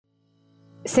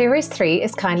Series 3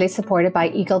 is kindly supported by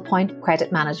Eagle Point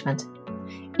Credit Management.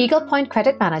 Eagle Point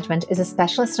Credit Management is a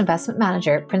specialist investment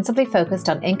manager principally focused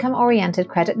on income-oriented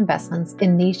credit investments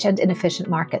in niche and inefficient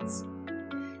markets.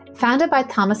 Founded by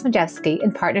Thomas Majewski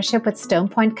in partnership with Stone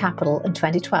Point Capital in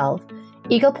 2012,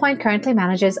 Eagle Point currently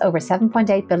manages over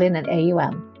 $7.8 billion in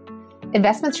AUM.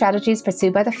 Investment strategies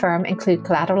pursued by the firm include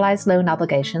collateralized loan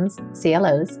obligations,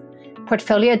 CLOs,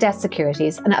 portfolio debt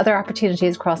securities, and other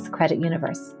opportunities across the credit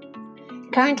universe.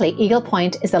 Currently, Eagle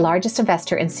Point is the largest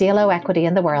investor in CLO equity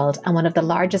in the world and one of the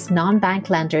largest non-bank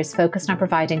lenders focused on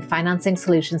providing financing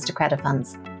solutions to credit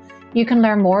funds. You can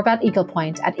learn more about Eagle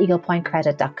Point at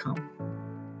eaglepointcredit.com.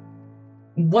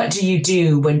 What do you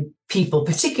do when people,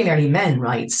 particularly men,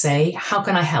 right, say, how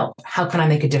can I help? How can I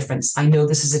make a difference? I know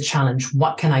this is a challenge.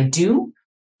 What can I do?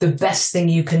 The best thing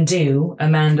you can do,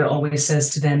 Amanda always says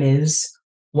to them, is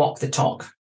walk the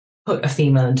talk. Put a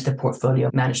female into the portfolio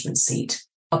management seat.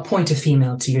 Appoint a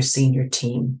female to your senior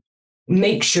team.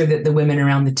 Make sure that the women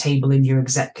around the table in your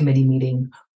exec committee meeting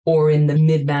or in the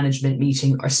mid-management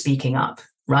meeting are speaking up,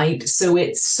 right?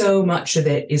 So much of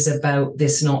it is about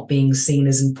this not being seen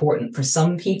as important for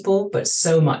some people, but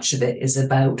so much of it is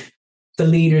about the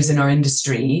leaders in our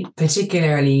industry,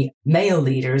 particularly male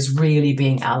leaders, really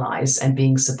being allies and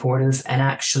being supportive and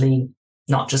actually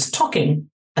not just talking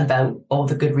about all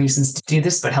the good reasons to do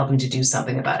this, but helping to do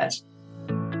something about it.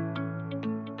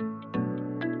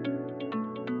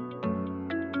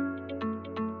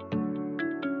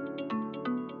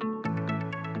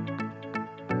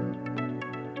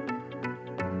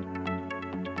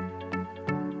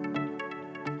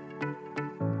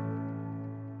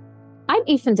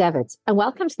 I'm Aoife Devitt, and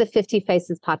welcome to the 50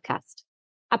 Faces podcast,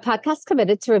 a podcast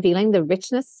committed to revealing the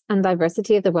richness and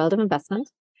diversity of the world of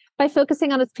investment by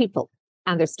focusing on its people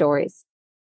and their stories.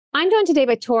 I'm joined today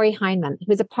by Tory Hyndman,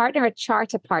 who is a partner at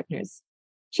Charta Partners.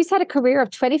 She's had a career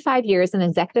of 25 years in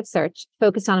executive search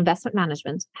focused on investment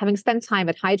management, having spent time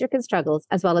at Heidrick & Struggles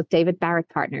as well as David Barrett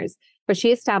Partners, where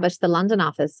she established the London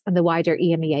office and the wider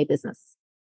EMEA business.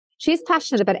 She is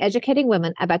passionate about educating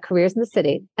women about careers in the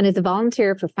city and is a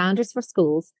volunteer for Founders for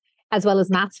Schools, as well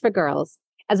as Maths for Girls,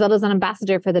 as well as an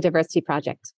ambassador for the Diversity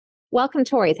Project. Welcome,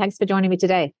 Tory. Thanks for joining me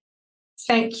today.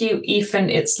 Thank you, Aoife.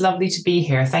 It's lovely to be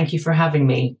here. Thank you for having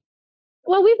me.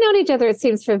 Well, we've known each other, it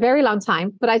seems, for a very long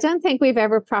time, but I don't think we've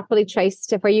ever properly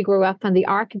traced where you grew up and the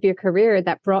arc of your career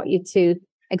that brought you to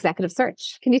executive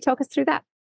search. Can you talk us through that?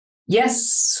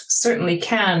 Yes, certainly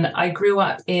can. I grew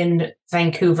up in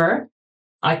Vancouver.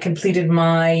 I completed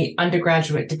my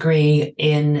undergraduate degree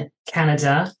in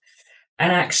Canada.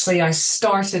 And actually, I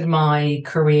started my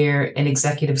career in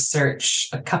executive search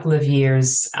a couple of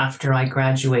years after I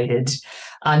graduated,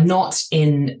 not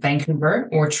in Vancouver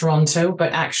or Toronto,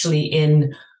 but actually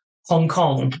in Hong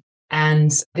Kong.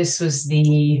 And this was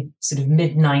the sort of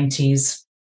mid-90s,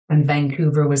 and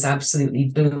Vancouver was absolutely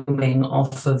booming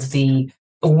off of a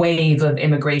wave of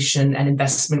immigration and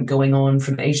investment going on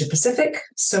from Asia Pacific.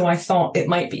 So I thought it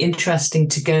might be interesting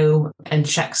to go and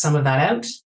check some of that out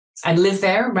and live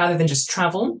there rather than just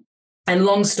travel. And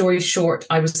long story short,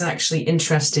 I was actually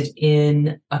interested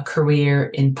in a career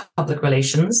in public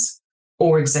relations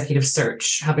or executive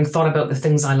search, having thought about the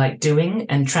things I like doing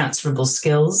and transferable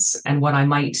skills and what I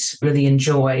might really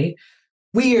enjoy.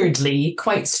 Weirdly,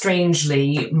 quite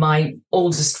strangely, my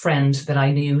oldest friend that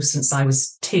I knew since I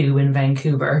was 2 in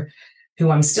Vancouver,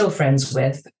 who I'm still friends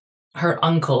with, her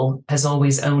uncle has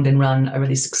always owned and run a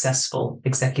really successful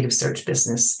executive search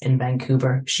business in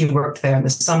Vancouver. She worked there in the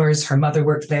summers. Her mother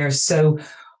worked there. So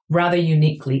rather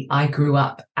uniquely, I grew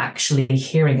up actually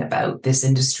hearing about this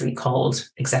industry called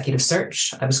executive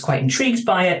search. I was quite intrigued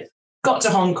by it. Got to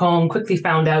Hong Kong, quickly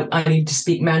found out I needed to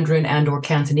speak Mandarin and or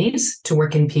Cantonese to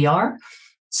work in PR.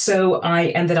 So I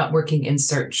ended up working in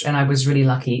search, and I was really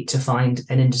lucky to find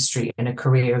an industry and a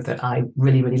career that I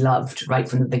really, really loved right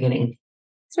from the beginning.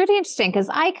 It's really interesting because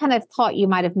I kind of thought you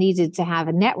might have needed to have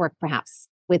a network perhaps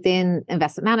within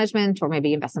investment management or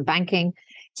maybe investment banking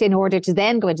in order to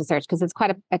then go into search, because it's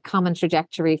quite a common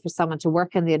trajectory for someone to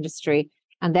work in the industry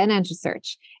and then enter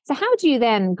search. So how do you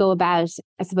then go about,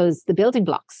 I suppose, the building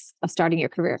blocks of starting your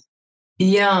career?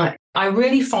 Yeah, I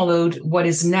really followed what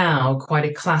is now quite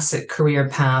a classic career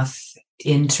path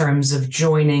in terms of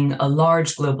joining a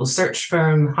large global search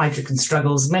firm, Heidrick &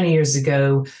 Struggles, many years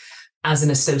ago as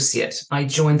an associate. I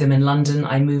joined them in London.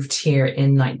 I moved here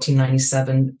in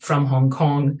 1997 from Hong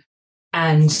Kong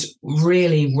and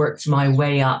really worked my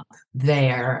way up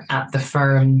there at the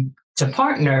firm to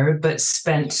partner, but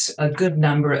spent a good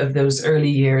number of those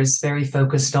early years very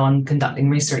focused on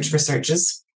conducting research for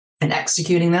searches and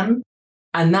executing them.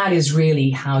 And that is really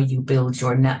how you build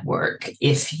your network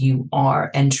if you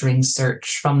are entering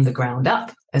search from the ground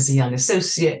up as a young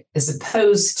associate, as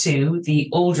opposed to the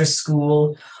older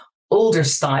school, older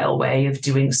style way of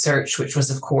doing search, which was,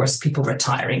 of course, people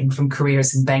retiring from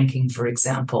careers in banking, for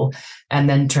example, and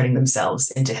then turning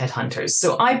themselves into headhunters.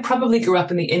 So I probably grew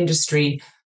up in the industry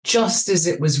just as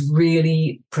it was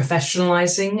really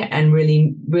professionalizing and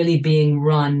really being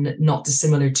run not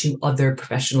dissimilar to other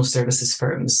professional services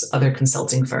firms, other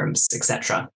consulting firms,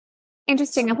 etc.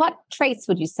 Interesting. And what traits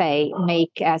would you say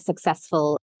make a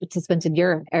successful participant in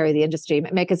your area of the industry,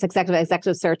 make a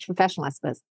executive search professional, I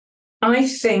suppose? I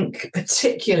think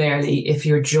particularly if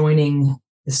you're joining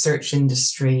the search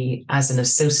industry as an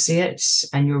associate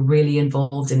and you're really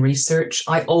involved in research,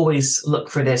 I always look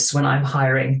for this when I'm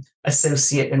hiring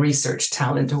associate and research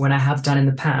talent, or when I have done in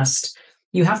the past.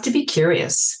 You have to be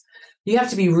curious. You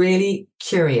have to be really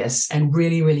curious and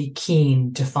really, really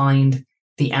keen to find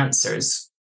the answers.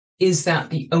 Is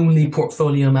that the only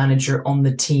portfolio manager on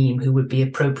the team who would be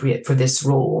appropriate for this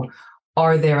role?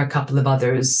 Are there a couple of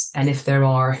others? And if there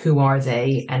are, who are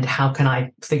they? And how can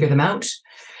I figure them out?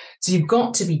 So you've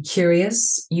got to be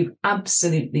curious. You've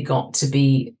absolutely got to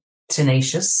be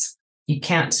tenacious. You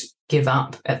can't give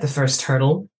up at the first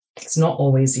hurdle. It's not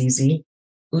always easy.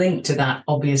 Linked to that,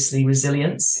 obviously,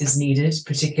 resilience is needed,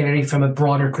 particularly from a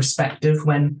broader perspective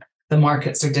when the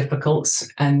markets are difficult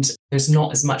and there's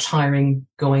not as much hiring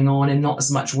going on and not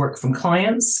as much work from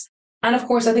clients. And of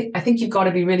course, I think you've got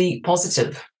to be really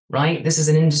positive, right? This is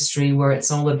an industry where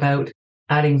it's all about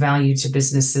adding value to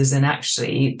businesses and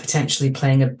actually potentially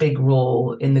playing a big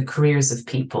role in the careers of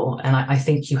people. And I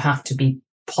think you have to be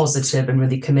positive and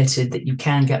really committed that you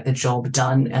can get the job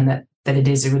done and that it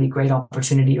is a really great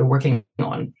opportunity you're working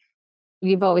on.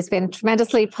 You've always been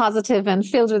tremendously positive and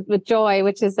filled with joy,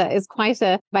 which is quite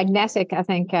a magnetic, I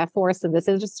think, force in this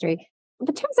industry. In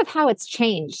terms of how it's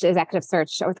changed executive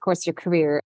search over the course of your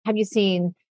career, have you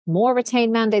seen more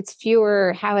retained mandates,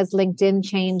 fewer? How has LinkedIn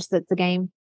changed the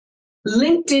game?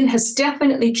 LinkedIn has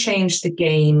definitely changed the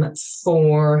game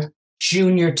for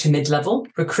junior to mid-level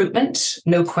recruitment,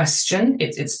 no question.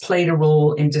 It's played a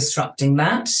role in disrupting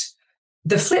that.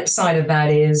 The flip side of that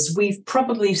is we've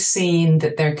probably seen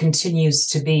that there continues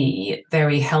to be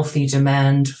very healthy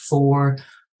demand for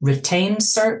retained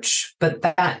search, but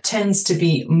that tends to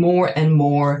be more and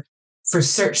more for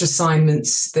search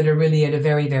assignments that are really at a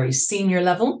very, very senior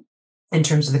level in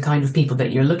terms of the kind of people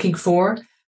that you're looking for,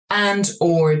 and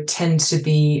or tend to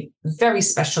be very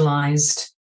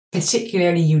specialized,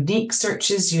 particularly unique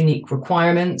searches, unique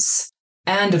requirements.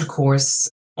 And of course,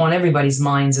 on everybody's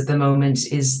minds at the moment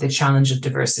is the challenge of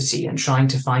diversity and trying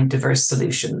to find diverse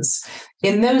solutions.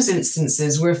 In those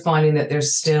instances, we're finding that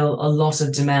there's still a lot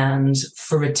of demand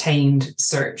for retained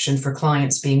search and for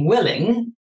clients being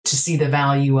willing to see the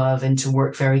value of and to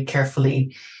work very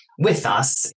carefully with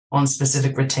us on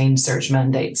specific retained search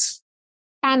mandates.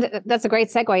 And that's a great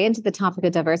segue into the topic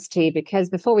of diversity, because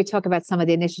before we talk about some of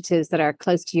the initiatives that are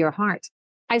close to your heart,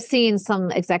 I've seen some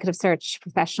executive search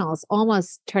professionals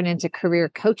almost turn into career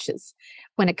coaches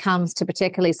when it comes to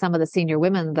particularly some of the senior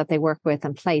women that they work with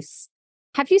and place.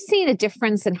 Have you seen a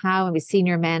difference in how maybe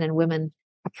senior men and women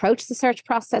approach the search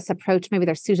process, approach maybe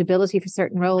their suitability for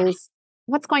certain roles?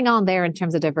 What's going on there in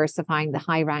terms of diversifying the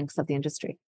high ranks of the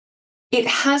industry? It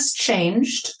has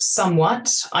changed somewhat.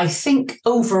 I think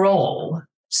overall,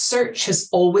 search has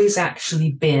always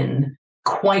actually been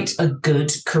quite a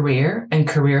good career and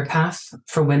career path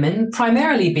for women,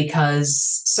 primarily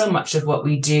because so much of what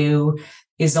we do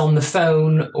is on the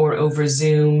phone or over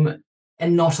Zoom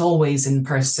and not always in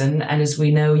person. And as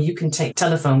we know, you can take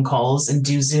telephone calls and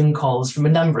do Zoom calls from a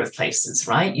number of places,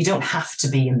 right? You don't have to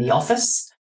be in the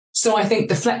office. So I think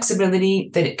the flexibility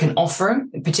that it can offer,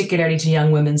 particularly to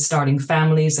young women starting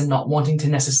families and not wanting to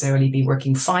necessarily be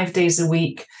working 5 days a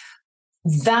week,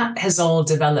 that has all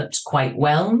developed quite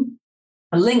well.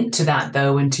 A link to that,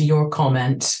 though, and to your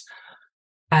comment,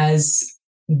 as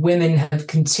women have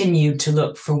continued to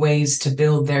look for ways to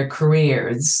build their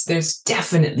careers, there's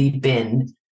definitely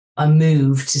been a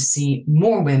move to see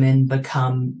more women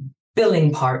become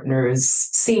billing partners,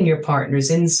 senior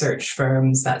partners in search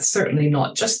firms. That's certainly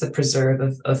not just the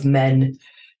preserve of men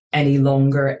any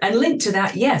longer. And linked to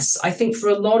that, yes, I think for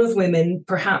a lot of women,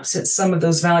 perhaps it's some of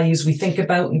those values we think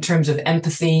about in terms of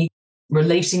empathy,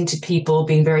 relating to people,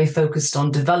 being very focused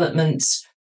on development.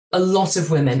 A lot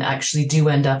of women actually do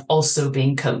end up also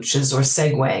being coaches or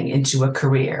segueing into a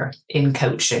career in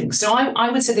coaching. So I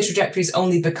would say the trajectory's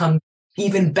only become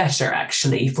even better,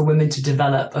 actually, for women to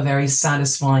develop a very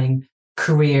satisfying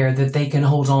career that they can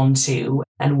hold on to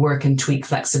and work and tweak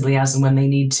flexibly as and when they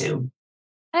need to.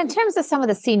 And in terms of some of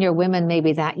the senior women,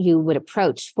 maybe that you would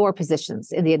approach for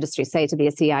positions in the industry, say to be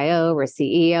a CIO or a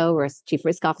CEO or a chief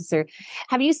risk officer,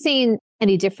 have you seen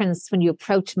any difference when you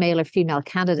approach male or female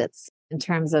candidates in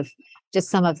terms of just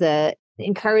some of the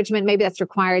encouragement maybe that's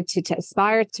required to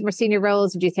aspire to more senior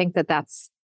roles? Or do you think that it's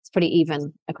pretty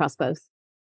even across both?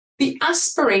 The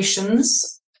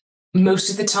aspirations most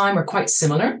of the time are quite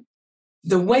similar.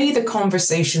 The way the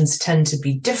conversations tend to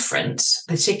be different,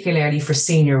 particularly for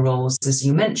senior roles, as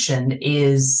you mentioned,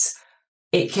 is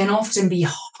it can often be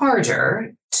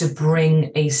harder to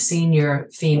bring a senior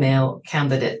female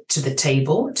candidate to the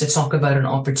table to talk about an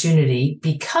opportunity,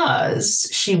 because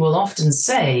she will often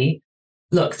say,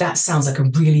 look, that sounds like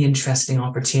a really interesting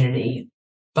opportunity,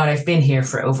 but I've been here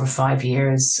for over 5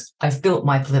 years. I've built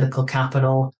my political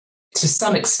capital. To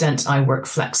some extent, I work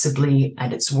flexibly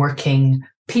and it's working.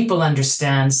 People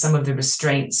understand some of the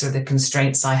restraints or the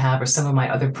constraints I have or some of my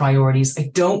other priorities. I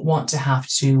don't want to have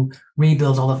to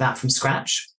rebuild all of that from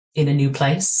scratch in a new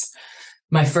place.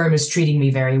 My firm is treating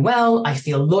me very well. I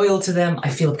feel loyal to them. I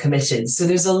feel committed. So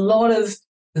there's a lot of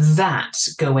that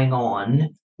going on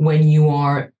when you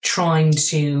are trying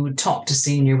to talk to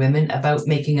senior women about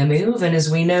making a move. And as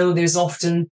we know, there's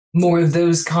often more of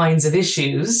those kinds of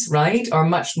issues, right, are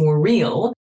much more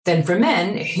real than for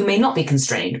men who may not be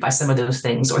constrained by some of those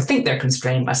things or think they're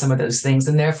constrained by some of those things.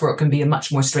 And therefore, it can be a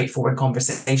much more straightforward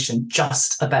conversation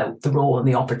just about the role and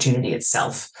the opportunity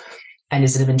itself. And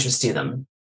is it of interest to them?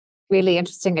 Really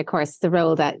interesting, of course, the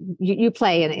role that you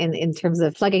play in terms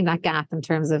of plugging that gap, in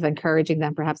terms of encouraging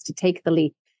them perhaps to take the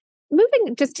leap.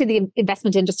 Moving just to the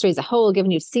investment industry as a whole,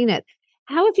 given you've seen it,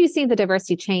 how have you seen the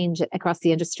diversity change across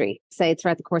the industry, say,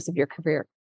 throughout the course of your career?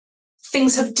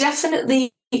 Things have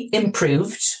definitely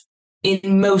improved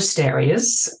in most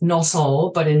areas, not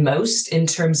all, but in most, in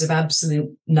terms of absolute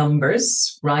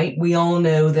numbers, right? We all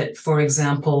know that, for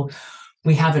example,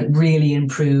 we haven't really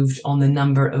improved on the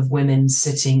number of women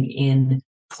sitting in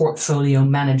portfolio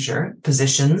manager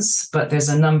positions, but there's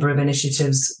a number of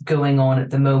initiatives going on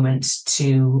at the moment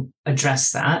to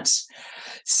address that.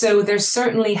 So there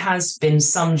certainly has been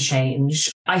some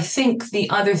change. I think the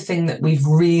other thing that we've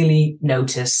really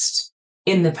noticed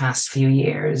in the past few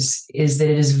years is that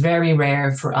it is very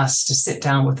rare for us to sit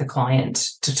down with a client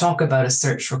to talk about a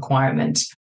search requirement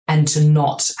and to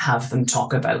not have them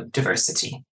talk about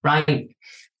diversity, right?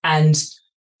 And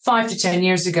 5 to 10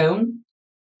 years ago,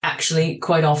 actually,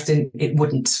 quite often it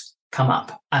wouldn't come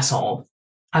up at all.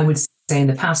 I would say in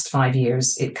the past 5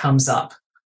 years, it comes up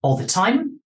all the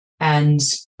time. And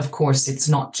of course, it's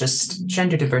not just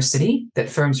gender diversity that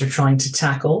firms are trying to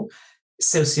tackle,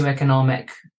 socioeconomic,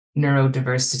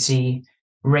 neurodiversity,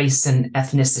 race and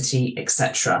ethnicity,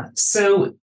 etc.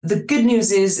 So the good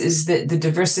news is that the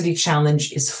diversity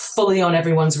challenge is fully on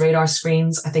everyone's radar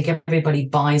screens. I think everybody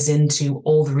buys into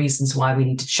all the reasons why we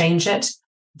need to change it.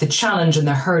 The challenge and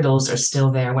the hurdles are still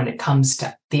there when it comes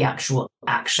to the actual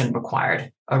action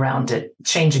required around it,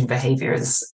 changing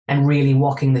behaviors and really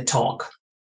walking the talk.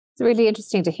 It's really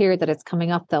interesting to hear that it's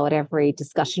coming up, though, at every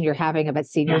discussion you're having about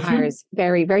senior hires.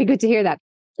 Very, very good to hear that.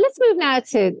 Let's move now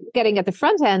to getting at the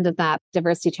front end of that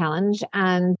diversity challenge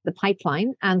and the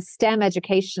pipeline and STEM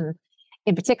education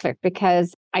in particular,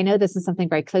 because I know this is something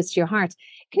very close to your heart.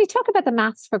 Can you talk about the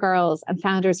Maths for Girls and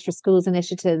Founders for Schools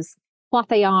initiatives, what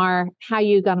they are, how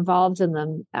you got involved in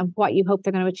them, and what you hope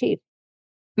they're going to achieve?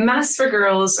 Maths for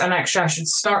Girls, and actually I should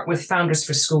start with Founders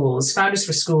for Schools. Founders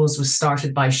for Schools was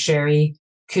started by Sherry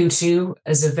Kutu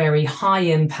as a very high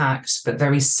impact but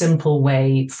very simple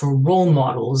way for role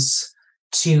models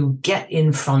to get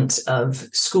in front of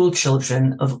school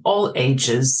children of all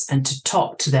ages and to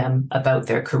talk to them about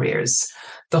their careers.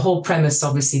 The whole premise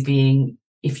obviously being,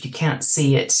 if you can't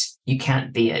see it, you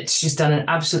can't be it. She's done an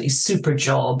absolutely super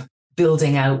job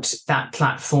building out that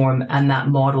platform and that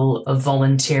model of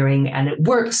volunteering. And it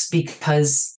works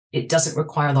because it doesn't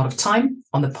require a lot of time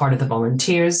on the part of the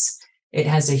volunteers. It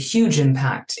has a huge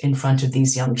impact in front of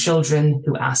these young children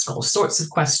who ask all sorts of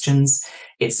questions.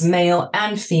 It's male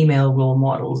and female role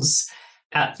models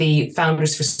at the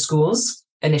Founders for Schools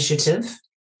initiative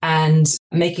and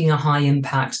making a high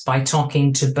impact by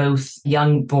talking to both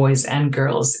young boys and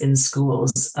girls in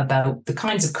schools about the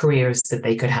kinds of careers that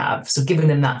they could have. So giving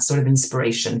them that sort of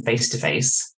inspiration face to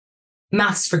face.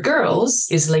 Maths for Girls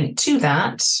is linked to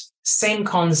that. Same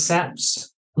concept.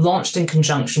 Launched in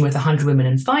conjunction with 100 Women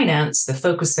in Finance, the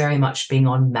focus very much being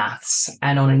on maths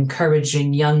and on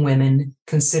encouraging young women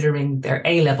considering their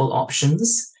A-level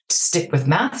options to stick with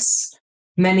maths.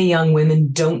 Many young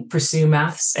women don't pursue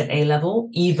maths at A-level,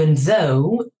 even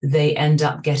though they end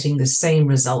up getting the same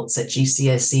results at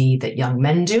GCSE that young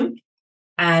men do.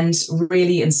 and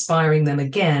really inspiring them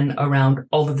again around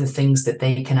all of the things that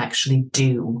they can actually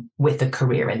do with a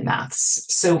career in maths.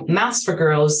 So Maths for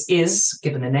Girls is,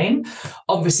 given a name,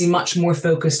 obviously much more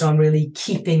focused on really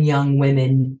keeping young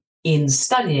women in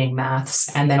studying maths,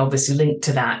 and then obviously linked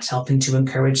to that, helping to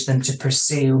encourage them to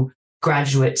pursue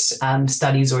graduate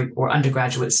studies or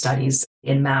undergraduate studies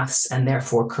in maths and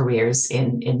therefore careers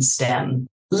in STEM.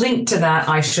 Linked to that,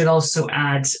 I should also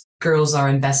add Girls Are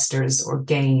Investors, or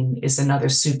GAIN, is another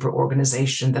super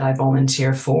organization that I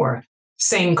volunteer for.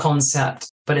 Same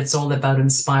concept, but it's all about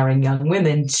inspiring young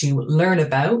women to learn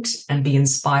about and be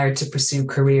inspired to pursue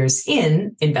careers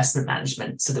in investment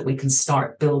management so that we can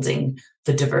start building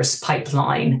the diverse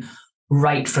pipeline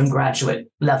right from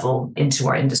graduate level into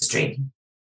our industry.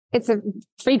 It's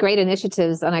three great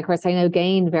initiatives. And of course, I know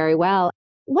GAIN very well.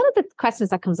 One of the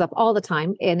questions that comes up all the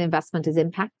time in investment is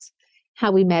impact,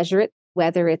 how we measure it,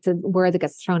 whether it's a word that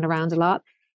gets thrown around a lot.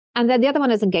 And then the other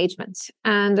one is engagement.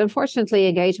 And unfortunately,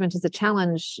 engagement is a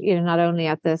challenge, not only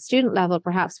at the student level,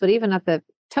 perhaps, but even at the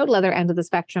total other end of the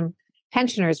spectrum,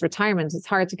 pensioners, retirement. It's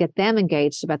hard to get them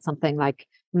engaged about something like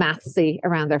mathsy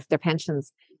around their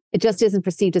pensions. It just isn't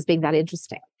perceived as being that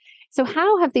interesting. So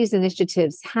how have these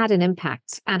initiatives had an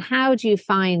impact, and how do you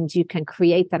find you can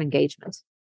create that engagement?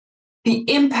 The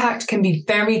impact can be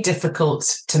very difficult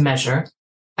to measure,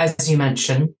 as you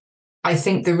mentioned. I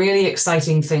think the really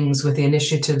exciting things with the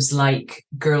initiatives like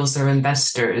Girls Are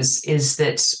Investors is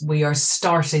that we are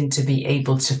starting to be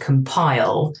able to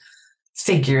compile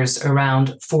figures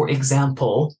around, for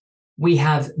example, we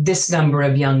have this number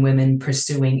of young women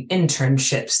pursuing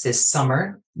internships this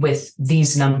summer with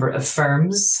these number of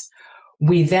firms.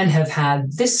 We then have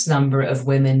had this number of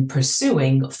women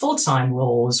pursuing full-time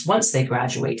roles once they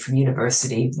graduate from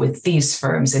university with these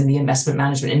firms in the investment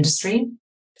management industry.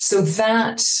 So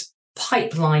that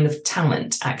pipeline of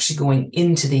talent actually going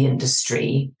into the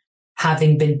industry,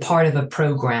 having been part of a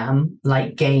program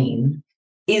like GAIN,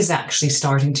 is actually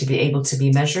starting to be able to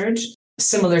be measured.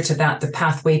 Similar to that, the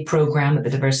Pathway program that the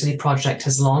Diversity Project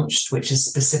has launched, which is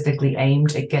specifically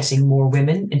aimed at getting more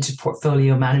women into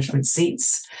portfolio management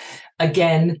seats.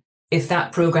 Again, if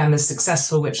that program is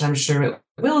successful, which I'm sure it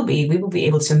will be, we will be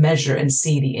able to measure and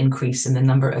see the increase in the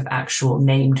number of actual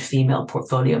named female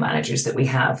portfolio managers that we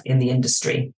have in the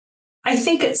industry. I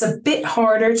think it's a bit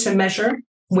harder to measure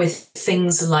with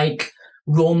things like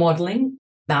role modeling,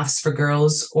 Maths for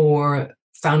Girls or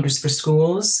Founders for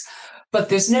Schools. But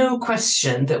there's no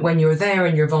question that when you're there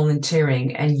and you're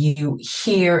volunteering and you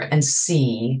hear and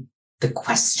see the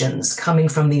questions coming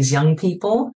from these young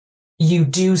people, you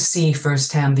do see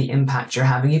firsthand the impact you're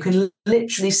having. You can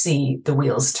literally see the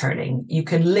wheels turning. You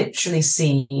can literally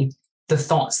see the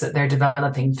thoughts that they're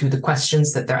developing through the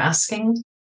questions that they're asking.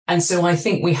 And so I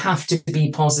think we have to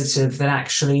be positive that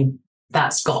actually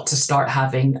that's got to start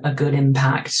having a good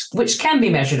impact, which can be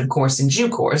measured, of course, in due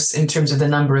course in terms of the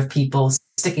number of people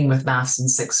sticking with maths in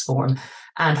sixth form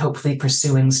and hopefully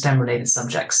pursuing STEM-related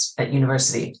subjects at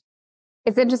university.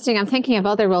 It's interesting. I'm thinking of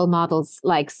other role models,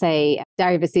 like, say,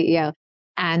 Derry, the CEO,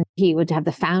 and he would have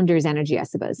the founder's energy, I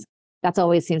suppose. That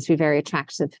always seems to be very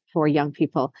attractive for young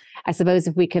people. I suppose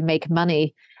if we can make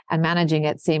money and managing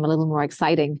it seem a little more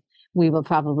exciting, we will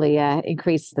probably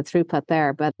increase the throughput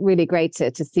there. But really great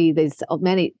to see these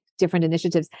many different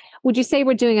initiatives. Would you say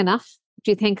we're doing enough?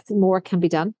 Do you think more can be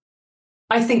done?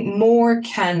 I think more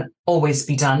can always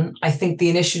be done. I think the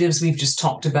initiatives we've just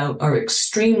talked about are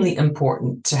extremely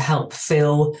important to help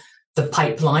fill the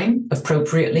pipeline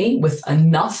appropriately with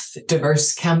enough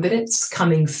diverse candidates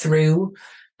coming through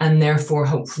and therefore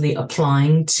hopefully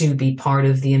applying to be part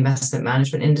of the investment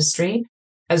management industry.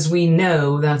 As we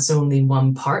know, that's only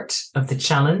one part of the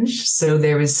challenge. So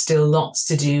there is still lots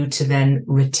to do to then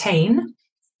retain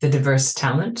the diverse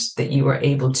talent that you are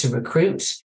able to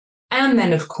recruit. And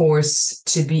then, of course,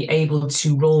 to be able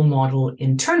to role model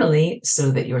internally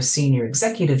so that your senior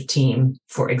executive team,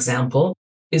 for example,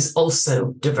 is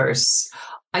also diverse.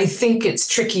 I think it's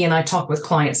tricky, and I talk with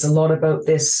clients a lot about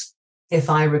this. If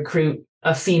I recruit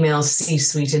a female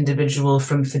C-suite individual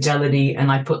from Fidelity and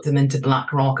I put them into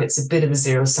BlackRock, it's a bit of a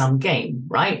zero-sum game,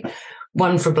 right?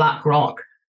 One for BlackRock,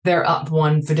 they're up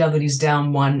one, Fidelity's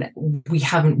down one. We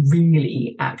haven't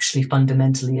really actually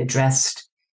fundamentally addressed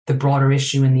the broader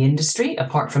issue in the industry,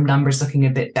 apart from numbers looking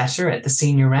a bit better at the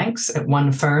senior ranks at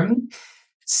one firm.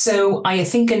 So I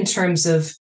think in terms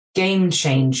of game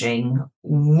changing,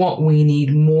 what we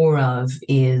need more of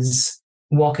is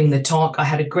walking the talk. I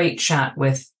had a great chat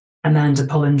with Amanda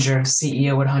Pullinger,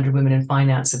 CEO at 100 Women in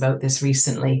Finance, about this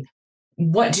recently.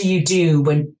 What do you do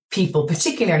when people,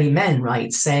 particularly men,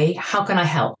 right, say, how can I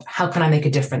help? How can I make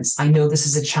a difference? I know this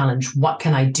is a challenge. What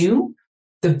can I do?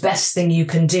 The best thing you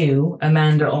can do,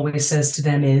 Amanda always says to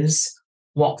them, is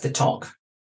walk the talk.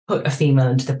 Put a female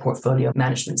into the portfolio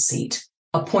management seat.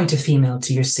 Appoint a female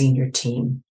to your senior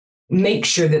team. Make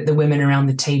sure that the women around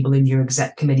the table in your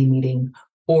exec committee meeting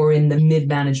or in the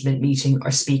mid-management meeting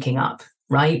are speaking up,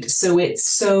 right? So it's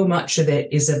so much of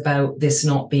it is about this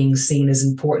not being seen as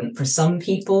important for some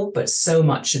people, but so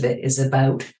much of it is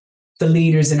about the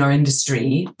leaders in our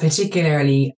industry,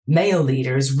 particularly male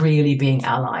leaders, really being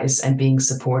allies and being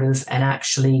supportive and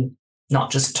actually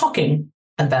not just talking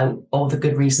about all the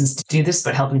good reasons to do this,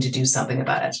 but helping to do something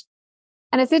about it.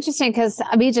 And it's interesting because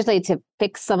immediately to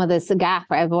fix some of this gap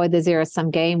or avoid the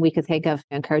zero-sum game, we could think of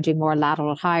encouraging more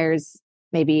lateral hires,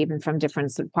 maybe even from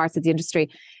different parts of the industry,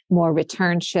 more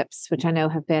returnships, which I know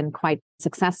have been quite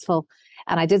successful.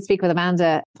 And I did speak with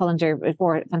Amanda Pullinger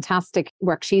before, fantastic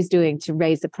work she's doing to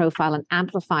raise the profile and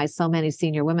amplify so many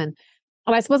senior women.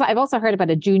 And I suppose I've also heard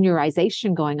about a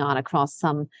juniorization going on across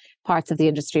some parts of the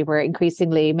industry where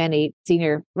increasingly many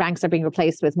senior ranks are being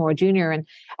replaced with more junior. And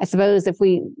I suppose if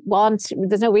we want,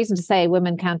 there's no reason to say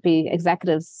women can't be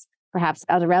executives perhaps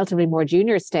at a relatively more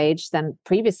junior stage than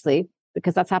previously,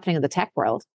 because that's happening in the tech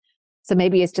world. So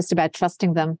maybe it's just about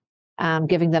trusting them,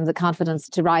 giving them the confidence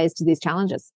to rise to these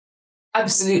challenges.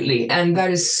 Absolutely. And that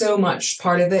is so much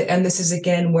part of it. And this is,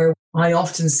 again, where I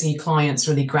often see clients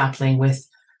really grappling with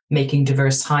making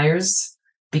diverse hires,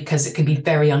 because it can be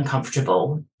very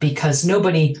uncomfortable, because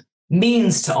nobody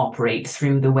means to operate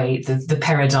through the way, the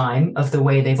paradigm of the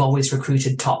way they've always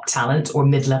recruited top talent or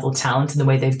mid-level talent and the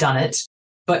way they've done it.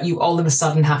 But you all of a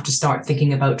sudden have to start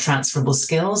thinking about transferable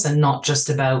skills and not just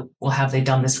about, well, have they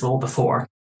done this role before?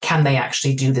 Can they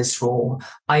actually do this role?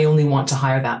 I only want to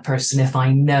hire that person if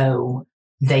I know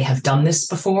they have done this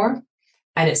before.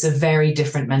 And it's a very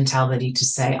different mentality to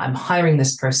say, I'm hiring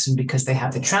this person because they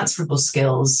have the transferable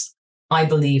skills. I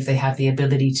believe they have the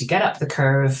ability to get up the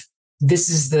curve. This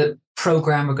is the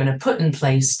program we're going to put in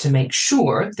place to make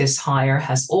sure this hire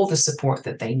has all the support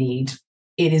that they need.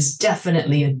 It is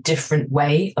definitely a different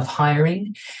way of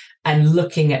hiring and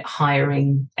looking at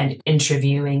hiring and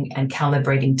interviewing and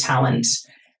calibrating talent,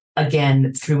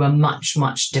 again, through a much,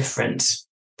 much different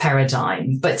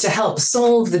paradigm. But to help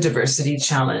solve the diversity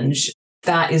challenge,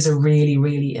 that is a really,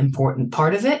 really important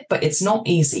part of it. But it's not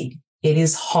easy. It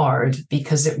is hard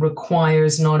because it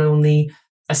requires not only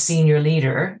a senior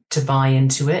leader to buy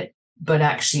into it, but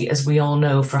actually, as we all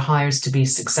know, for hires to be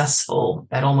successful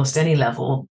at almost any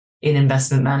level in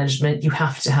investment management, you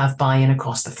have to have buy-in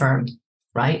across the firm,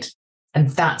 right? And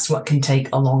that's what can take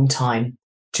a long time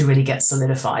to really get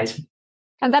solidified.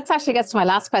 And that's actually gets to my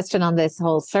last question on this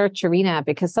whole search arena,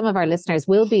 because some of our listeners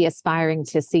will be aspiring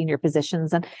to senior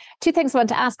positions. And two things I want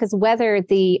to ask is whether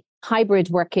the hybrid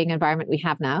working environment we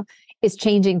have now is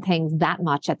changing things that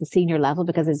much at the senior level,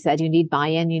 because as I said, you need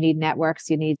buy-in, you need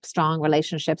networks, you need strong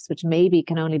relationships, which maybe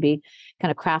can only be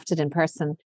kind of crafted in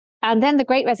person. And then the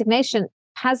Great Resignation,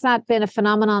 has that been a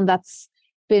phenomenon that's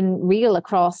been real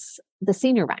across the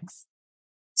senior ranks?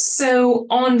 So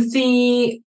on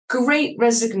the Great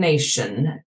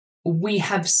Resignation, we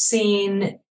have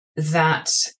seen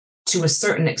that to a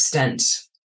certain extent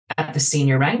at the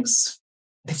senior ranks,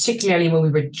 particularly when we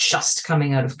were just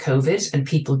coming out of COVID and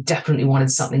people definitely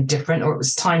wanted something different, or it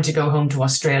was time to go home to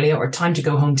Australia or time to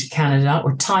go home to Canada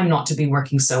or time not to be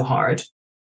working so hard.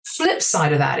 Flip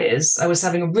side of that is, I was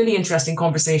having a really interesting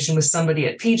conversation with somebody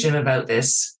at PGIM about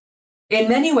this. In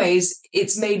many ways,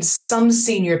 it's made some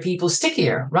senior people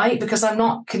stickier, right? Because I'm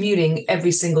not commuting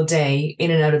every single day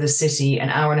in and out of the city, an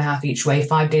hour and a half each way,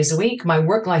 5 days a week. My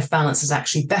work-life balance is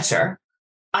actually better.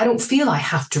 I don't feel I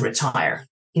have to retire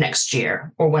next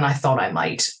year or when I thought I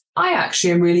might. I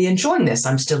actually am really enjoying this.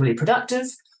 I'm still really productive.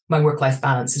 My work-life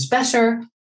balance is better.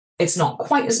 It's not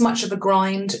quite as much of a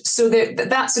grind. So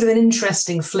that's sort of an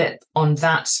interesting flip on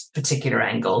that particular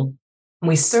angle.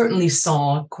 We certainly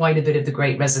saw quite a bit of the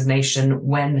Great Resignation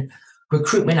when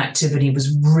recruitment activity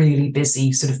was really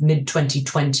busy, sort of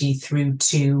mid-2020 through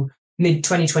to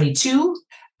mid-2022.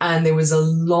 And there was a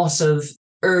lot of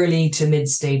early to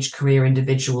mid-stage career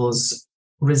individuals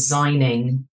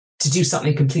resigning to do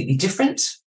something completely different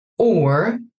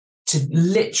or to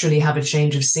literally have a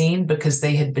change of scene because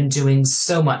they had been doing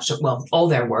so much, well, all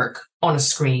their work on a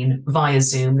screen via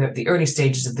Zoom. They're at the early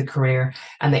stages of the career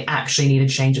and they actually need a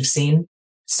change of scene.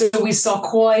 So we saw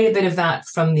quite a bit of that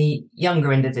from the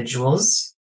younger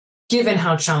individuals. Given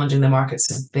how challenging the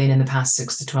markets have been in the past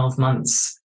 6 to 12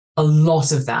 months, a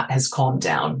lot of that has calmed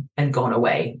down and gone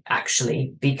away,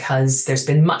 actually, because there's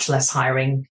been much less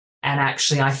hiring. And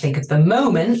actually, I think at the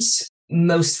moment,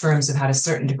 most firms have had a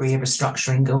certain degree of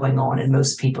restructuring going on, and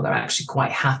most people are actually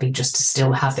quite happy just to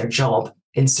still have their job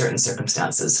in certain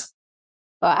circumstances.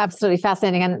 Well, absolutely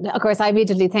fascinating. And of course, I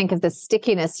immediately think of the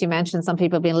stickiness you mentioned, some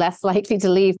people being less likely to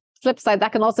leave. Flip side,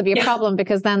 that can also be a problem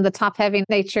because then the top heavy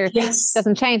nature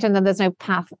doesn't change and then there's no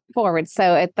path forward.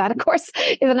 So that, of course,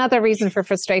 is another reason for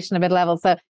frustration at mid-level.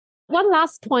 So one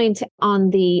last point on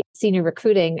the senior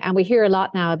recruiting, and we hear a lot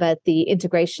now about the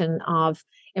integration of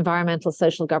environmental,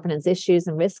 social governance issues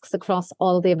and risks across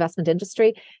all of the investment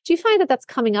industry. Do you find that that's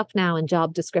coming up now in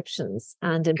job descriptions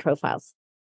and in profiles?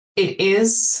 It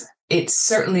is. It's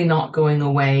certainly not going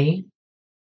away.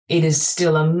 It is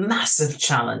still a massive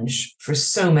challenge for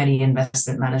so many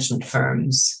investment management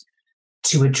firms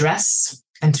to address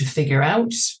and to figure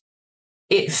out.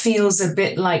 It feels a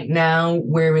bit like now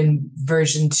we're in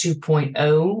version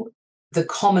 2.0. The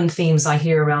common themes I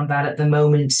hear around that at the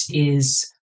moment is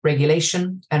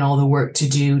regulation and all the work to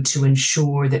do to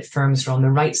ensure that firms are on the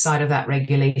right side of that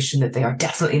regulation, that they are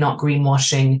definitely not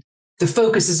greenwashing. The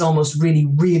focus is almost really,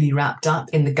 really wrapped up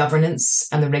in the governance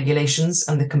and the regulations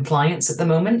and the compliance at the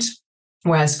moment.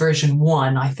 Whereas version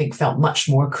 1, I think, felt much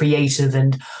more creative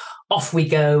and off we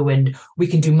go, and we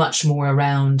can do much more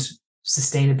around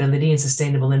sustainability and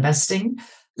sustainable investing.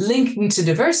 Linking to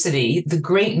diversity, the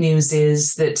great news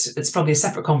is that it's probably a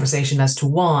separate conversation as to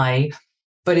why,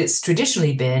 but it's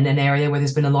traditionally been an area where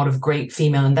there's been a lot of great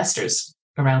female investors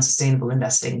around sustainable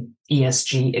investing,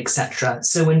 ESG, etc.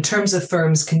 So in terms of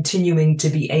firms continuing to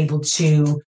be able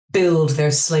to build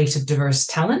their slate of diverse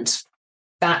talent,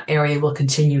 that area will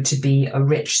continue to be a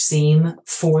rich seam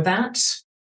for that.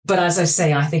 But as I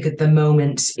say, I think at the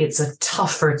moment, it's a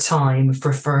tougher time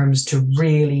for firms to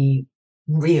really,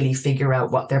 really figure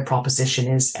out what their proposition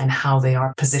is and how they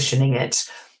are positioning it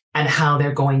and how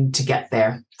they're going to get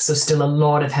there. So still a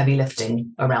lot of heavy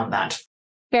lifting around that.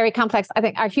 Very complex. I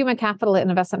think our human capital in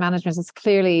investment management is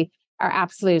clearly our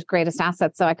absolute greatest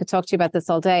asset. So I could talk to you about this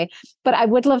all day, but I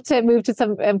would love to move to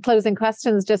some closing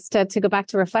questions just to go back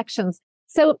to reflections.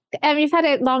 So you've had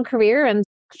a long career and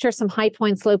I'm sure some high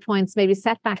points, low points, maybe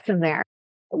setbacks in there.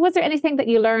 Was there anything that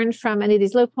you learned from any of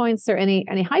these low points or any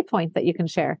high point that you can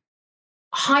share?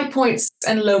 High points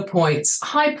and low points.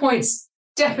 High points,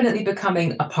 definitely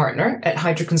becoming a partner at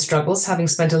Heidrick & Struggles, having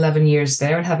spent 11 years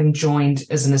there and having joined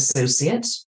as an associate.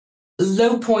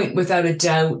 Low point, without a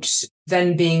doubt,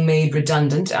 then being made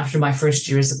redundant after my first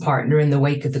year as a partner in the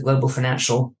wake of the global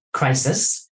financial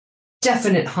crisis.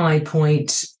 Definite high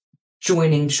point,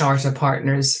 joining Charta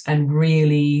Partners and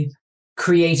really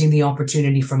creating the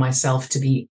opportunity for myself to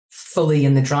be fully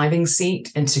in the driving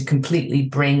seat and to completely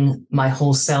bring my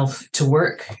whole self to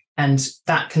work. And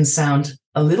that can sound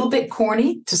a little bit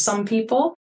corny to some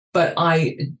people, but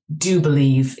I do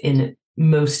believe in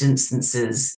most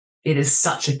instances, it is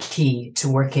such a key to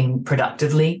working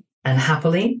productively and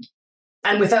happily.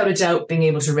 And without a doubt, being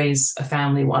able to raise a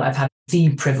family while I've had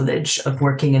the privilege of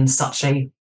working in such a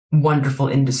wonderful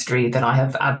industry that I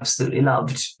have absolutely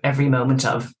loved every moment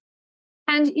of.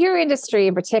 And your industry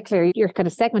in particular, your kind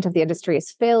of segment of the industry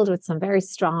is filled with some very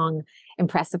strong,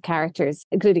 impressive characters,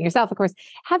 including yourself, of course.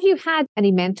 Have you had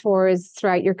any mentors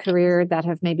throughout your career that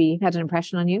have maybe had an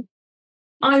impression on you?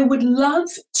 I would love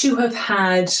to have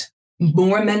had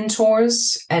more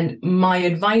mentors. And my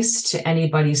advice to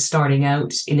anybody starting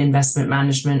out in investment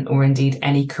management or indeed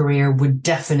any career would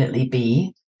definitely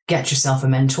be get yourself a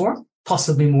mentor,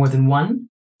 possibly more than one.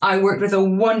 I worked with a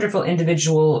wonderful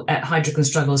individual at Heidrick &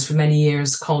 Struggles for many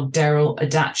years called Daryl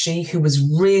Adachi, who was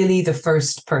really the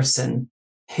first person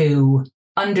who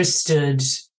understood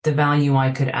the value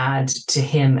I could add to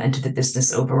him and to the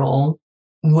business overall,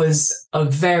 was a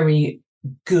very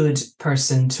good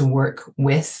person to work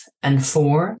with and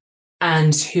for,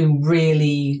 and who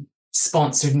really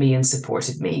sponsored me and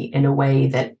supported me in a way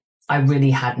that I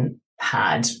really hadn't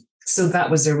had. So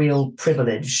that was a real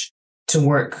privilege to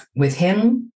work with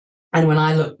him. And when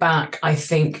I look back, I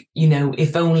think,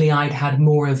 if only I'd had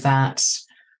more of that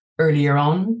earlier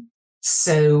on.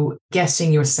 So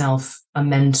getting yourself a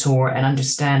mentor and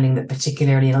understanding that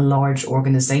particularly in a large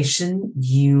organization,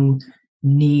 you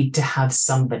need to have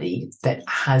somebody that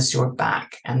has your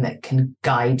back and that can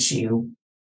guide you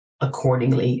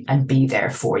accordingly and be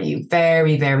there for you.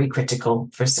 Very, very critical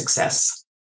for success.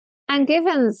 And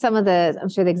given some of I'm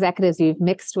sure the executives you've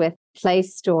mixed with,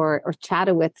 placed or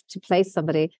chatted with to place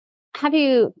somebody, have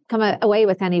you come away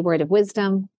with any word of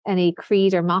wisdom, any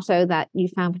creed or motto that you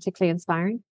found particularly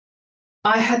inspiring?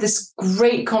 I had this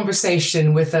great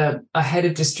conversation with a head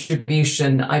of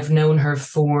distribution. I've known her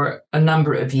for a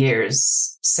number of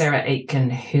years, Sarah Aitken,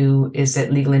 who is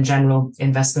at Legal & General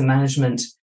Investment Management.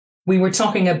 We were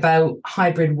talking about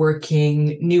hybrid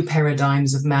working, new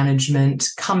paradigms of management,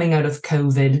 coming out of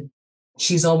COVID.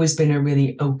 She's always been a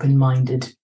really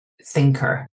open-minded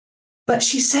thinker. But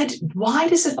she said, why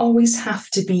does it always have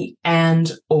to be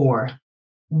and or?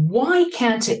 Why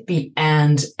can't it be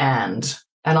and? And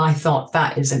I thought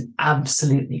that is an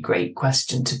absolutely great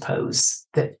question to pose,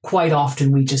 that quite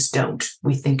often we just don't.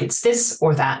 We think it's this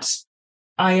or that.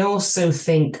 I also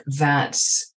think that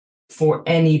for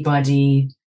anybody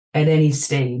at any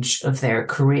stage of their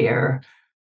career,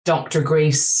 Dr.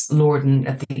 Grace Lorden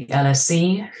at the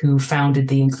LSE, who founded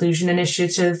the Inclusion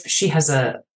Initiative, she has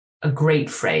a great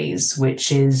phrase,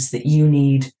 which is that you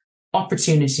need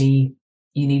opportunity,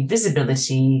 you need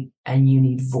visibility, and you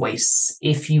need voice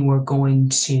if you are going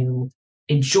to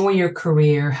enjoy your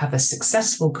career, have a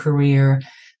successful career,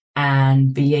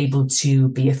 and be able to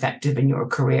be effective in your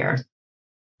career.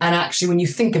 And actually, when you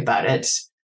think about it,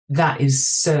 that is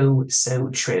so, so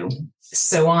true.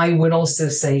 So I would also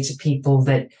say to people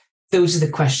that those are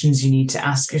the questions you need to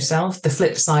ask yourself. The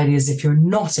flip side is, if you're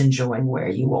not enjoying where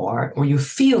you are, or you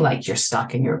feel like you're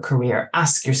stuck in your career,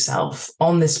 ask yourself,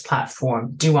 on this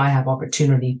platform, do I have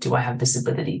opportunity? Do I have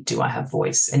visibility? Do I have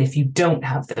voice? And if you don't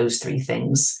have those three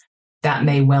things, that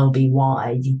may well be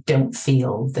why you don't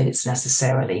feel that it's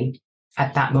necessarily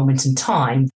at that moment in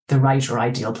time the right or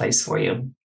ideal place for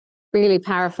you. Really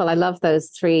powerful. I love those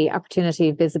three: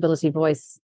 opportunity, visibility,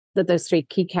 voice, those three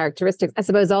key characteristics. I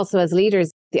suppose also as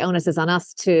leaders, the onus is on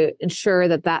us to ensure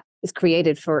that that is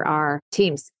created for our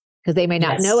teams, because they may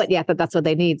not know it yet, but that's what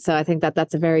they need. So I think that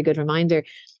that's a very good reminder.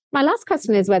 My last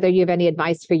question is whether you have any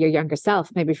advice for your younger self,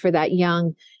 maybe for that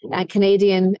young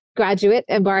Canadian graduate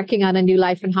embarking on a new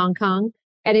life in Hong Kong.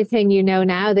 Anything you know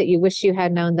now that you wish you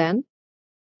had known then?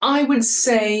 I would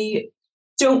say,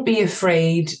 don't be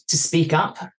afraid to speak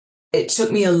up. It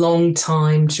took me a long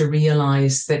time to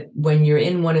realize that when you're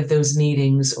in one of those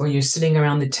meetings, or you're sitting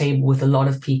around the table with a lot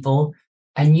of people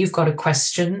and you've got a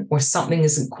question, or something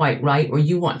isn't quite right, or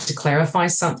you want to clarify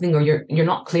something, or you're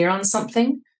not clear on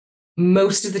something,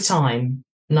 most of the time,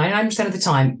 99% of the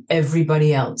time,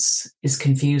 everybody else is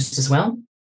confused as well.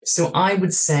 So I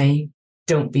would say,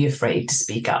 don't be afraid to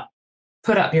speak up.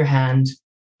 Put up your hand,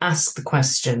 ask the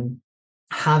question,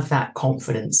 have that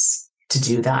confidence to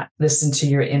do that. Listen to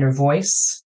your inner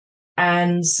voice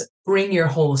and bring your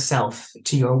whole self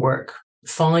to your work.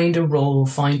 Find a role,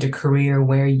 find a career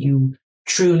where you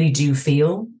truly do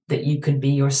feel that you can be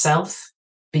yourself,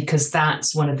 because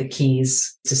that's one of the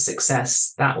keys to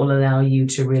success. That will allow you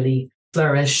to really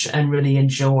flourish and really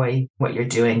enjoy what you're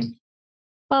doing.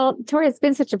 Well, Tory, it's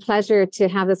been such a pleasure to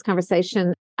have this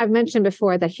conversation. I've mentioned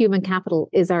before that human capital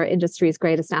is our industry's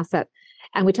greatest asset.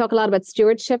 And we talk a lot about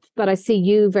stewardship, but I see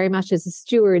you very much as a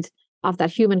steward of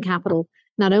that human capital,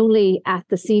 not only at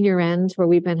the senior end where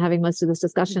we've been having most of this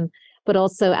discussion, but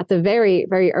also at the very,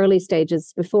 very early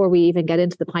stages before we even get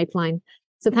into the pipeline.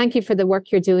 So thank you for the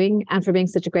work you're doing and for being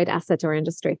such a great asset to our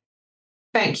industry.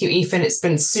 Thank you, Aoife. It's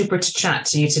been super to chat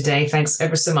to you today. Thanks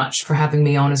ever so much for having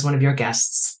me on as one of your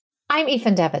guests. I'm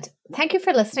Aoife Devitt. Thank you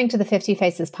for listening to the 50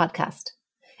 Faces podcast.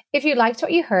 If you liked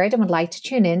what you heard and would like to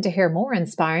tune in to hear more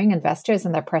inspiring investors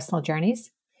and their personal journeys,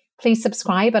 please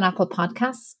subscribe on Apple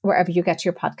Podcasts, wherever you get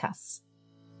your podcasts.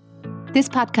 This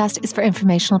podcast is for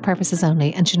informational purposes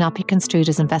only and should not be construed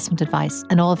as investment advice,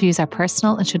 and all views are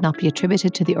personal and should not be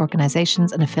attributed to the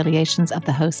organisations and affiliations of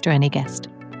the host or any guest.